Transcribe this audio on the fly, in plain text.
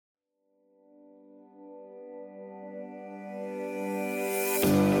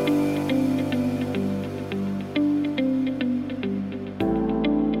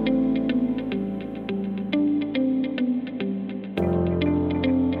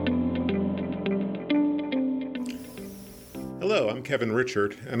Hello, I'm Kevin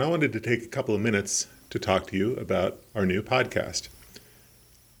Richard, and I wanted to take a couple of minutes to talk to you about our new podcast.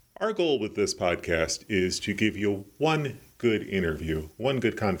 Our goal with this podcast is to give you one good interview, one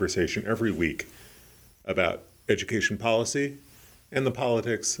good conversation every week about education policy and the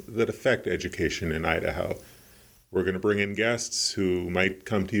politics that affect education in Idaho. We're going to bring in guests who might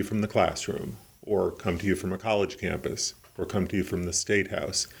come to you from the classroom, or come to you from a college campus, or come to you from the State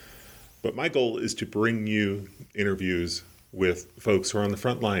House. But my goal is to bring you interviews with folks who are on the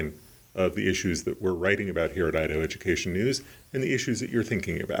front line of the issues that we're writing about here at Idaho Education News and the issues that you're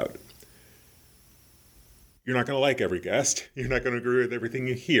thinking about. You're not going to like every guest. You're not going to agree with everything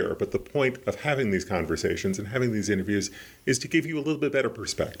you hear. But the point of having these conversations and having these interviews is to give you a little bit better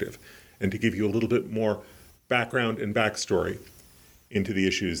perspective and to give you a little bit more background and backstory into the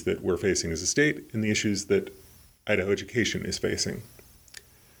issues that we're facing as a state and the issues that Idaho education is facing.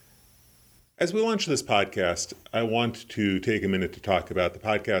 As we launch this podcast, I want to take a minute to talk about the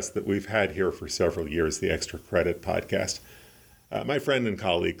podcast that we've had here for several years, the Extra Credit podcast. My friend and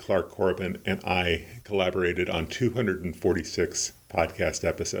colleague Clark Corbin and I collaborated on 246 podcast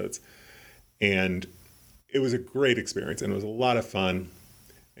episodes. And it was a great experience, and it was a lot of fun.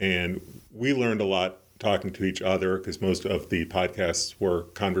 And we learned a lot talking to each other, because most of the podcasts were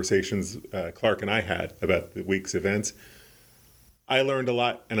conversations Clark and I had about the week's events. I learned a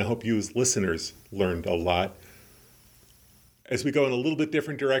lot, and I hope you as listeners learned a lot. As we go in a little bit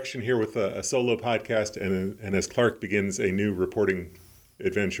different direction here with a solo podcast, and as Clark begins a new reporting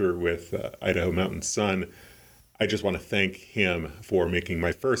adventure with Idaho Mountain Sun, I just want to thank him for making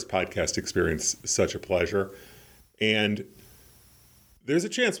my first podcast experience such a pleasure. And there's a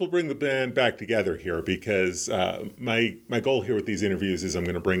chance we'll bring the band back together here, because my goal here with these interviews is I'm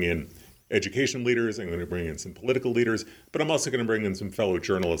going to bring in education leaders, I'm going to bring in some political leaders, but I'm also going to bring in some fellow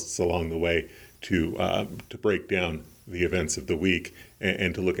journalists along the way to break down the events of the week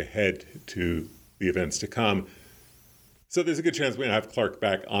and to look ahead to the events to come. So there's a good chance we're going to have Clark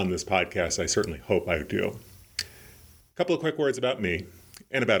back on this podcast. I certainly hope I do. A couple of quick words about me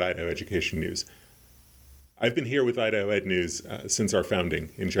and about Idaho Education News. I've been here with Idaho Ed News since our founding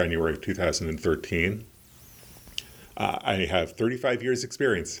in January of 2013. I have 35 years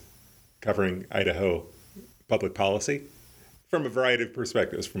experience covering Idaho public policy from a variety of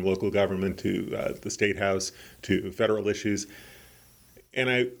perspectives, from local government to the State House to federal issues.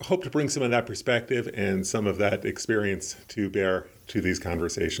 And I hope to bring some of that perspective and some of that experience to bear to these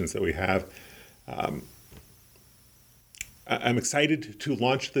conversations that we have. I'm excited to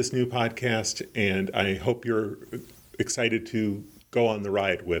launch this new podcast, and I hope you're excited to go on the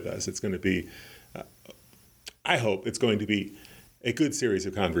ride with us. It's going to be, I hope it's going to be a good series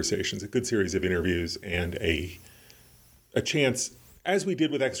of conversations, a good series of interviews, and a chance, as we did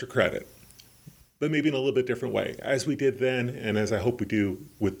with Extra Credit, but maybe in a little bit different way, as we did then, and as I hope we do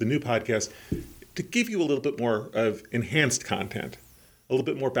with the new podcast, to give you a little bit more of enhanced content, a little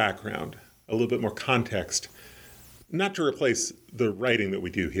bit more background, a little bit more context, not to replace the writing that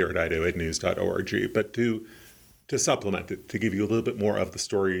we do here at idahoednews.org, but to supplement it, to give you a little bit more of the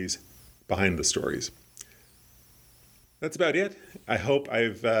stories behind the stories. That's about it. I hope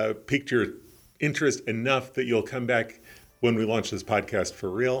I've piqued your interest enough that you'll come back when we launch this podcast for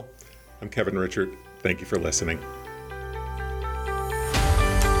real. I'm Kevin Richard. Thank you for listening.